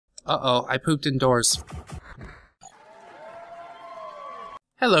Uh-oh, I pooped indoors.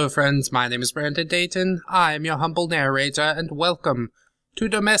 Hello friends, my name is Brandon Dayton. I am your humble narrator, and welcome to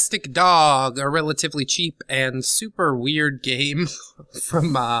Domestic Dog, a relatively cheap and super weird game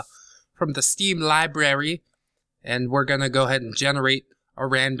from the Steam library. And we're gonna go ahead and generate a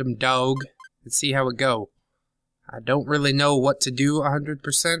random dog and see how it go. I don't really know what to do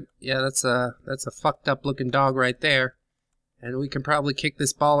 100%. Yeah, that's a fucked up looking dog right there. And we can probably kick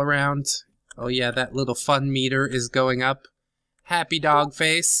this ball around. Oh yeah, that little fun meter is going up. Happy dog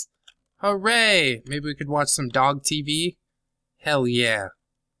face. Hooray! Maybe we could watch some dog TV? Hell yeah.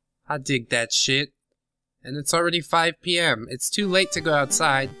 I dig that shit. And it's already 5 p.m. It's too late to go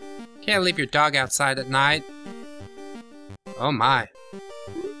outside. Can't leave your dog outside at night. Oh my.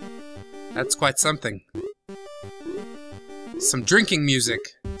 That's quite something. Some drinking music.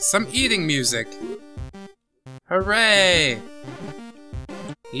 Some eating music. Hooray!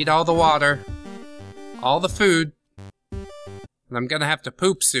 Eat all the water. All the food. And I'm gonna have to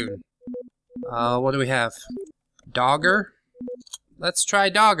poop soon. What do we have? Dogger? Let's try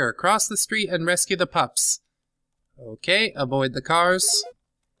Dogger. Cross the street and rescue the pups. Okay, avoid the cars.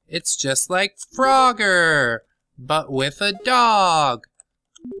 It's just like Frogger, but with a dog.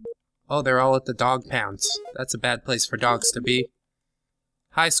 Oh, they're all at the dog pound. That's a bad place for dogs to be.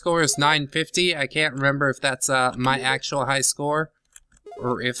 High score is 950. I can't remember if that's my actual high score,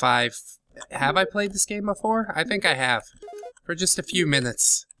 or if have I played this game before? I think I have, for just a few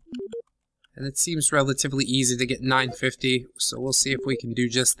minutes. And it seems relatively easy to get 950, so we'll see if we can do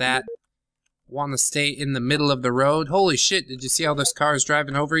just that. Want to stay in the middle of the road. Holy shit, did you see all those cars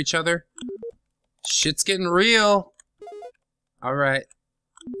driving over each other? Shit's getting real. Alright,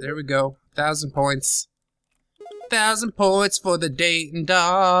 there we go. 1,000 points. 1,000 points for the Dayton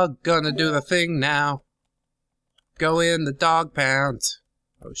dog. Gonna do the thing now. Go in the dog pound.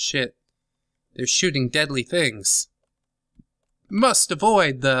 Oh shit. They're shooting deadly things. Must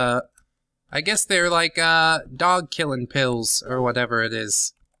avoid the... I guess they're like, dog killing pills, or whatever it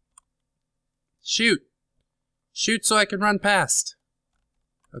is. Shoot. Shoot so I can run past.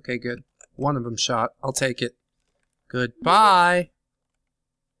 Okay, good. One of them shot. I'll take it. Goodbye.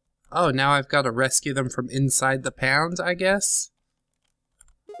 Oh, now I've got to rescue them from inside the pound, I guess?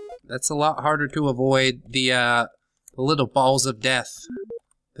 That's a lot harder to avoid the little balls of death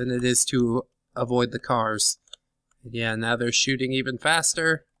than it is to avoid the cars. Yeah, now they're shooting even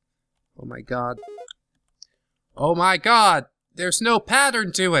faster. Oh my god. Oh my god! There's no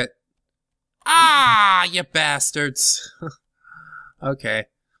pattern to it! Ah, you bastards! Okay.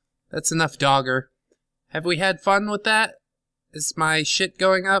 That's enough Dogger. Have we had fun with that? Is my shit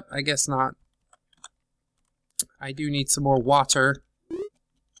going up? I guess not. I do need some more water.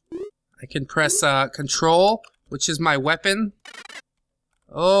 I can press control, which is my weapon.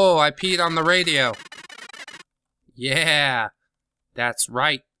 Oh, I peed on the radio. Yeah, that's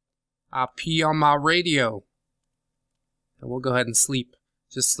right. I pee on my radio. And we'll go ahead and sleep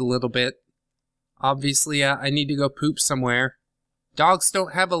just a little bit. Obviously, I need to go poop somewhere. Dogs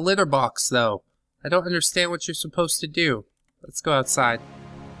don't have a litter box, though. I don't understand what you're supposed to do. Let's go outside.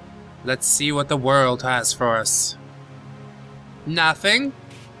 Let's see what the world has for us. Nothing?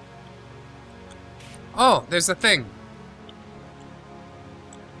 Oh, there's a thing.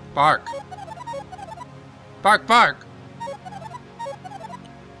 Bark. Bark, bark.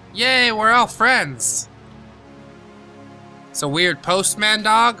 Yay, we're all friends. It's a weird postman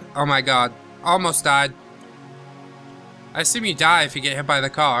dog? Oh my god. Almost died. I assume you die if you get hit by the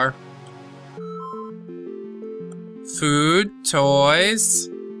car. Food, toys.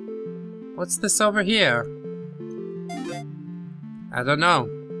 What's this over here? I don't know.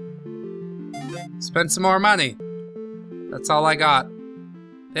 Spend some more money. That's all I got.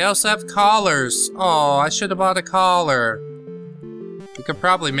 They also have collars. Oh, I should have bought a collar. We could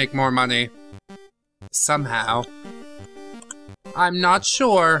probably make more money. Somehow. I'm not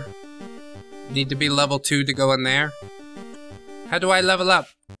sure. Need to be level 2 to go in there. How do I level up?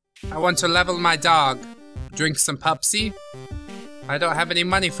 I want to level my dog. Drink some Pupsy? I don't have any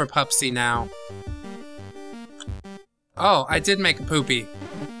money for Pupsy now. Oh, I did make a poopy.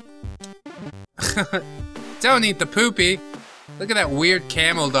 Don't eat the poopy. Look at that weird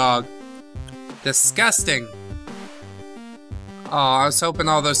camel dog. Disgusting. Oh, I was hoping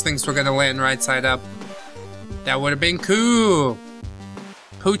all those things were gonna land right side up. That would have been cool.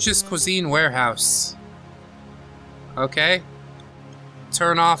 Pooch's Cuisine Warehouse. Okay.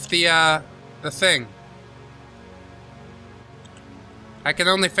 Turn off the thing. I can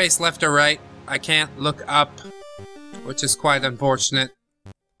only face left or right. I can't look up, which is quite unfortunate.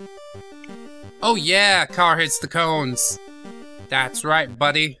 Oh yeah, car hits the cones. That's right,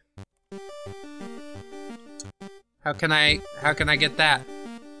 buddy. How can I get that?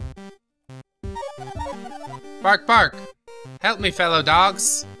 Bark, bark! Help me, fellow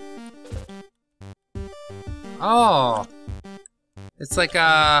dogs! Oh! It's like,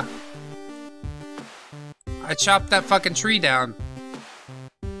 I chopped that fucking tree down.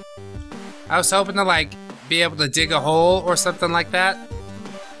 I was hoping to, like, be able to dig a hole or something like that.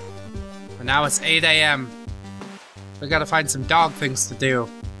 But now it's 8 AM. We gotta find some dog things to do.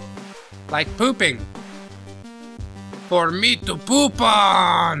 Like pooping. For me to poop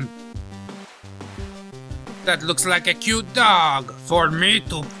on! That looks like a cute dog. For me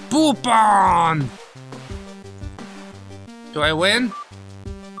to poop on! Do I win?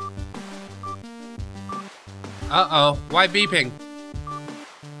 Uh-oh, why beeping?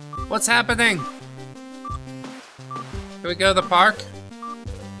 What's happening? Can we go to the park?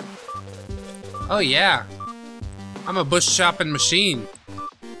 Oh yeah. I'm a bush chopping machine.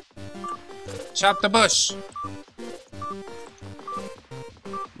 Chop the bush.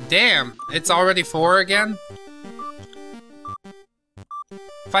 Damn, it's already 4 again?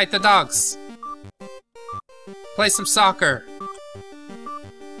 Fight the dogs. Play some soccer.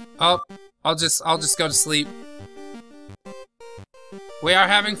 Oh, I'll just go to sleep. We are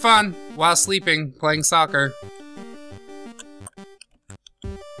having fun while sleeping, playing soccer.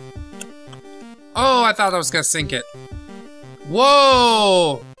 Oh, I thought I was gonna sink it.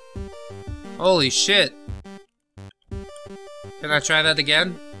 Whoa! Holy shit. Can I try that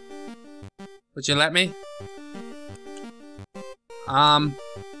again? Would you let me?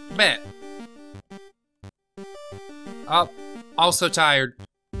 Bet. Oh, also tired.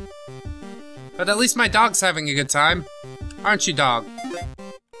 But at least my dog's having a good time. Aren't you, dog?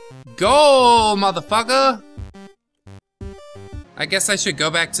 Go, motherfucker! I guess I should go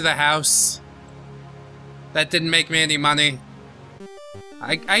back to the house. That didn't make me any money.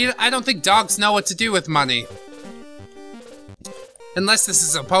 I don't think dogs know what to do with money. Unless this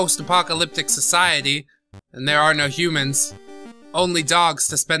is a post-apocalyptic society, and there are no humans. Only dogs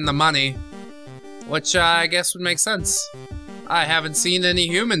to spend the money. Which, I guess would make sense. I haven't seen any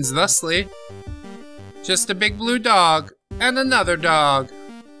humans thusly. Just a big blue dog, and another dog.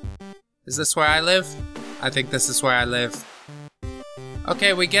 Is this where I live? I think this is where I live.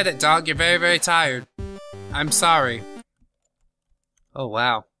 Okay, we get it, dog. You're very, very tired. I'm sorry. Oh,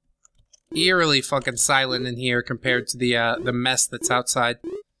 wow. Eerily fucking silent in here compared to the mess that's outside.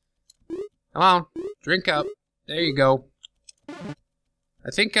 Come on, drink up. There you go.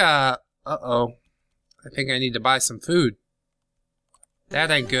 I think, uh-oh. I think I need to buy some food.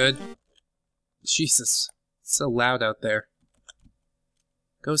 That ain't good. Jesus. It's so loud out there.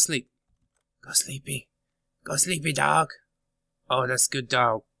 Go sleep. Go sleepy. Go sleepy, dog. Oh, that's good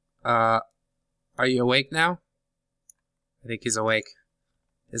dog. Are you awake now? I think he's awake.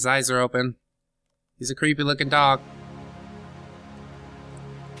 His eyes are open. He's a creepy looking dog.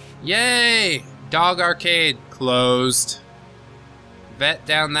 Yay! Dog arcade closed. Vet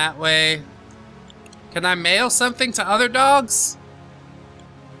down that way. Can I mail something to other dogs?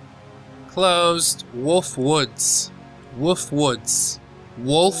 Closed. Wolf Woods. Wolf Woods.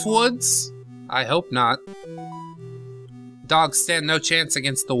 Wolf Woods? I hope not. Dogs stand no chance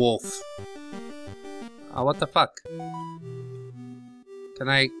against the wolf. Oh, what the fuck? Can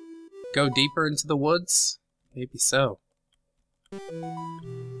I go deeper into the woods? Maybe so.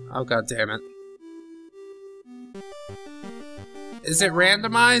 Oh, god damn it. Is it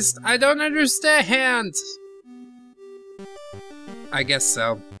randomized? I don't understand! I guess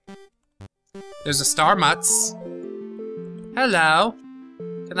so. There's a Star Mutts. Hello.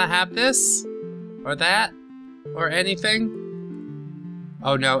 Can I have this? Or that? Or anything?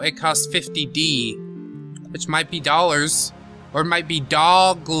 Oh no, it costs 50D. Which might be dollars. Or it might be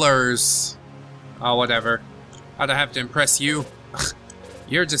dogglers. Oh, whatever. I don't have to impress you.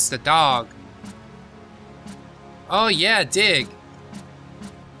 You're just a dog. Oh yeah, dig.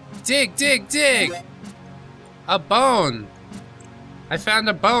 Dig, dig, dig! A bone! I found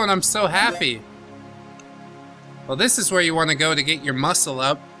a bone, I'm so happy. Well, this is where you want to go to get your muscle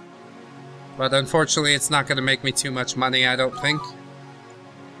up. But unfortunately, it's not going to make me too much money, I don't think.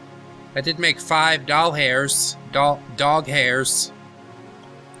 I did make 5 doll hairs. Dog hairs.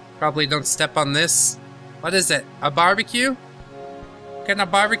 Probably don't step on this. What is it? A barbecue? Can I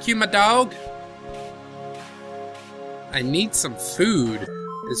barbecue my dog? I need some food,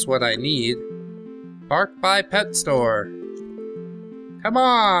 is what I need. Bark by pet store. Come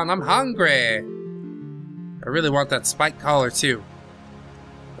on, I'm hungry. I really want that spike collar too.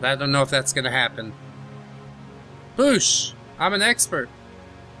 But I don't know if that's gonna happen. Boosh! I'm an expert.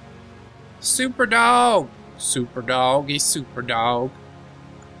 Super dog! Super dog, he's super dog.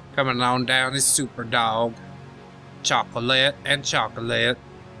 Coming on down, he's super dog. Chocolate and chocolate.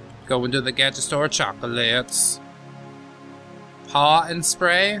 Going to the gadget store, chocolates. Paw and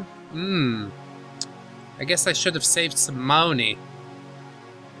spray? I guess I should have saved some money.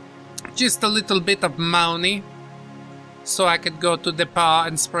 Just a little bit of money. So I could go to the paw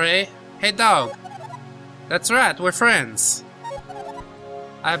and spray. Hey dog. That's right, we're friends.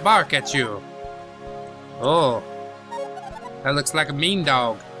 I bark at you. Oh. That looks like a mean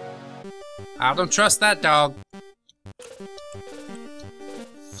dog. I don't trust that dog.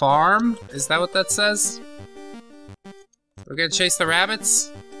 Farm? Is that what that says? We're gonna chase the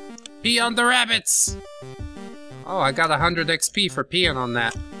rabbits? Pee on the rabbits! Oh, I got 100 XP for peeing on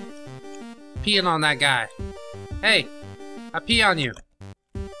that. Peeing on that guy. Hey! I pee on you.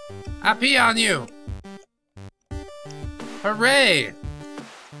 I pee on you! Hooray!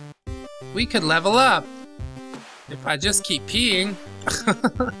 We could level up. If I just keep peeing.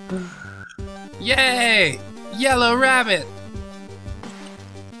 Yay! Yellow rabbit!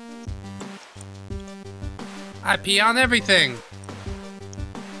 I pee on everything!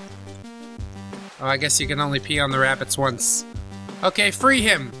 Oh, I guess you can only pee on the rabbits once. Okay, free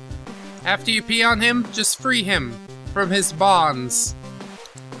him! After you pee on him, just free him from his bonds.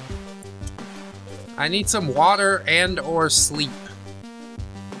 I need some water and or sleep.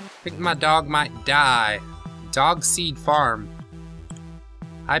 I think my dog might die. Dog seed farm.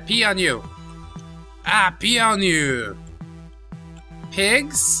 I pee on you. I pee on you.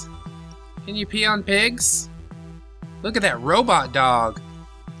 Pigs? Can you pee on pigs? Look at that robot dog.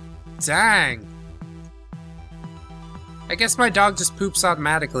 Dang. I guess my dog just poops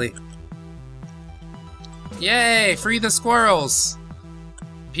automatically. Yay, free the squirrels.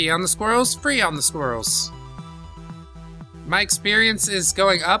 Pee on the squirrels, free on the squirrels. My experience is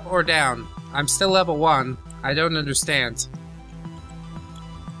going up or down. I'm still level 1. I don't understand.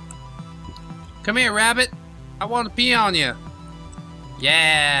 Come here, rabbit. I want to pee on you.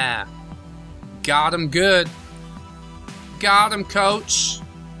 Yeah. Got him good. Got him, coach.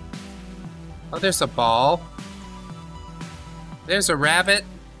 Oh, there's a ball. There's a rabbit.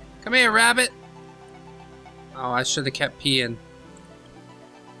 Come here, rabbit. Oh, I should have kept peeing.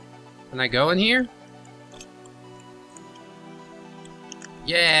 Can I go in here?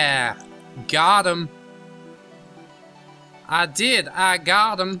 Yeah. Got him. I did. I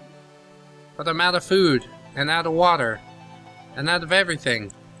got him. But I'm out of food. And out of water. And out of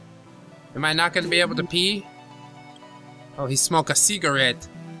everything. Am I not going to be able to pee? Oh, he smoked a cigarette.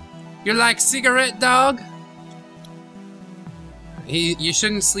 You like cigarette, dog? You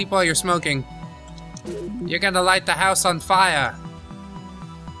shouldn't sleep while you're smoking. You're gonna light the house on fire.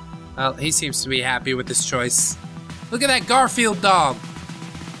 Well, he seems to be happy with this choice. Look at that Garfield dog.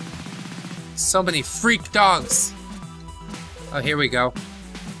 So many freak dogs. Oh, here we go.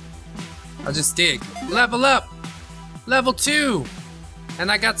 I'll just dig. Level up. Level 2.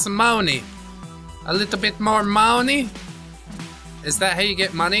 And I got some money. A little bit more money. Is that how you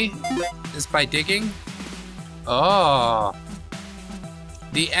get money? Is by digging? Oh.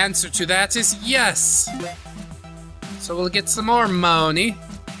 The answer to that is yes. So we'll get some more money.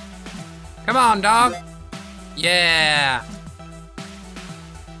 Come on, dog. Yeah.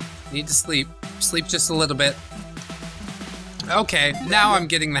 Need to sleep. Sleep just a little bit. Okay, now I'm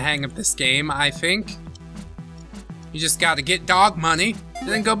getting the hang of this game, I think. You just gotta get dog money, and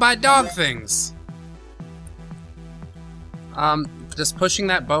then go buy dog things. Does pushing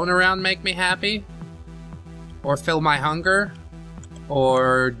that bone around make me happy? Or fill my hunger?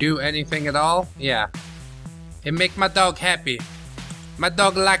 Or do anything at all? Yeah. It make my dog happy. My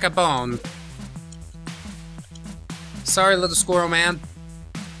dog like a bone. Sorry, little squirrel man.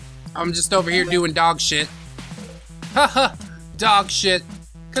 I'm just over here doing dog shit. Haha, dog shit.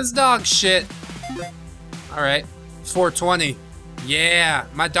 'Cause dog shit. Alright, 420. Yeah,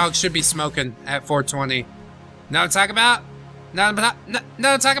 my dog should be smoking at 420. Know what I'm talking about? Know what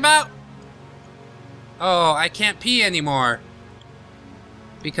I'm talking about? Oh, I can't pee anymore.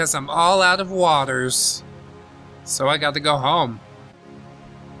 Because I'm all out of waters. So I got to go home.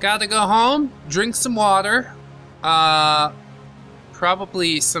 Gotta go home, drink some water.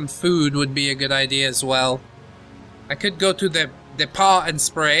 Probably some food would be a good idea as well. I could go to the paw and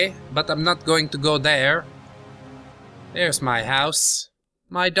spray, but I'm not going to go there. There's my house.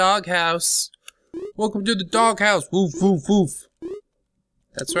 My dog house. Welcome to the dog house. Woof, woof, woof.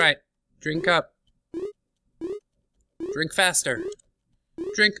 That's right. Drink up. Drink faster.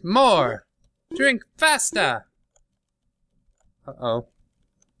 Drink more. Drink faster. Uh-oh.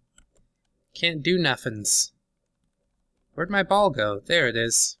 Can't do nothings. Where'd my ball go? There it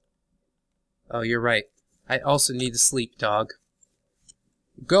is. Oh, you're right. I also need to sleep, dog.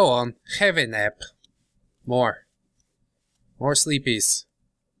 Go on. Have a nap. More. More sleepies.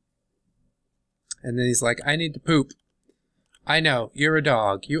 And then he's like, I need to poop. I know, you're a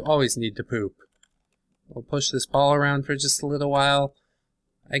dog. You always need to poop. We'll push this ball around for just a little while.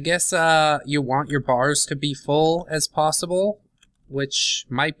 I guess you want your bars to be full as possible, which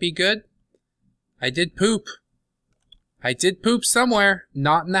might be good. I did poop. I did poop somewhere,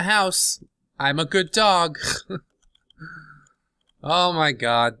 not in the house. I'm a good dog. Oh my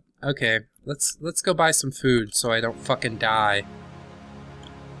god. Okay, let's go buy some food so I don't fucking die.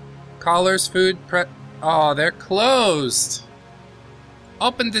 Collars, food, oh, they're closed.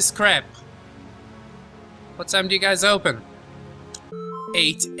 Open this crap. What time do you guys open?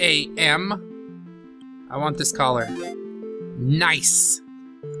 8 a.m. I want this collar. Nice.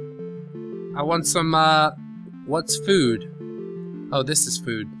 I want some, what's food? Oh, this is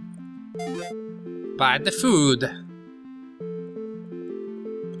food. Buy the food.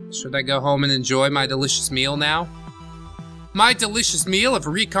 Should I go home and enjoy my delicious meal now? My delicious meal of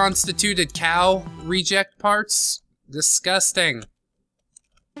reconstituted cow reject parts? Disgusting.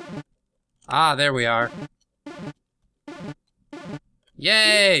 Ah, there we are.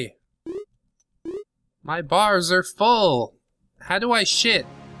 Yay! My bars are full. How do I shit?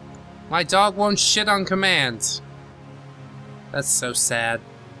 My dog won't shit on command. That's so sad.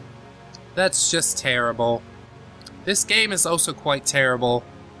 That's just terrible. This game is also quite terrible.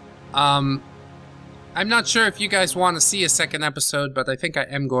 I'm not sure if you guys want to see a second episode, but I think I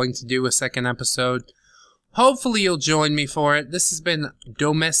am going to do a second episode. Hopefully you'll join me for it. This has been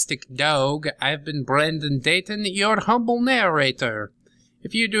Domestic Dog. I've been Brendan Dayton, your humble narrator.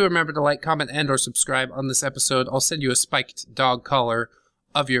 If you do, remember to like, comment, and or subscribe on this episode. I'll send you a spiked dog collar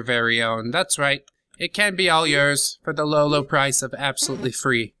of your very own. That's right. It can be all yours for the low, low price of absolutely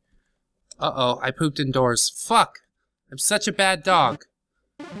free. Uh-oh, I pooped indoors. Fuck. I'm such a bad dog.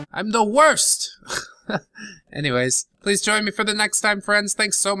 I'm the worst. Anyways, please join me for the next time, friends.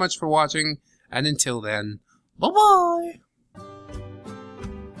 Thanks so much for watching. And until then, bye-bye.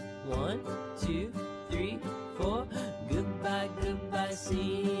 1, 2, 3, 4. Goodbye, goodbye,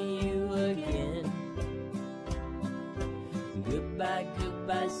 see you again. Goodbye,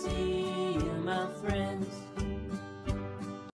 goodbye, see you, my friends.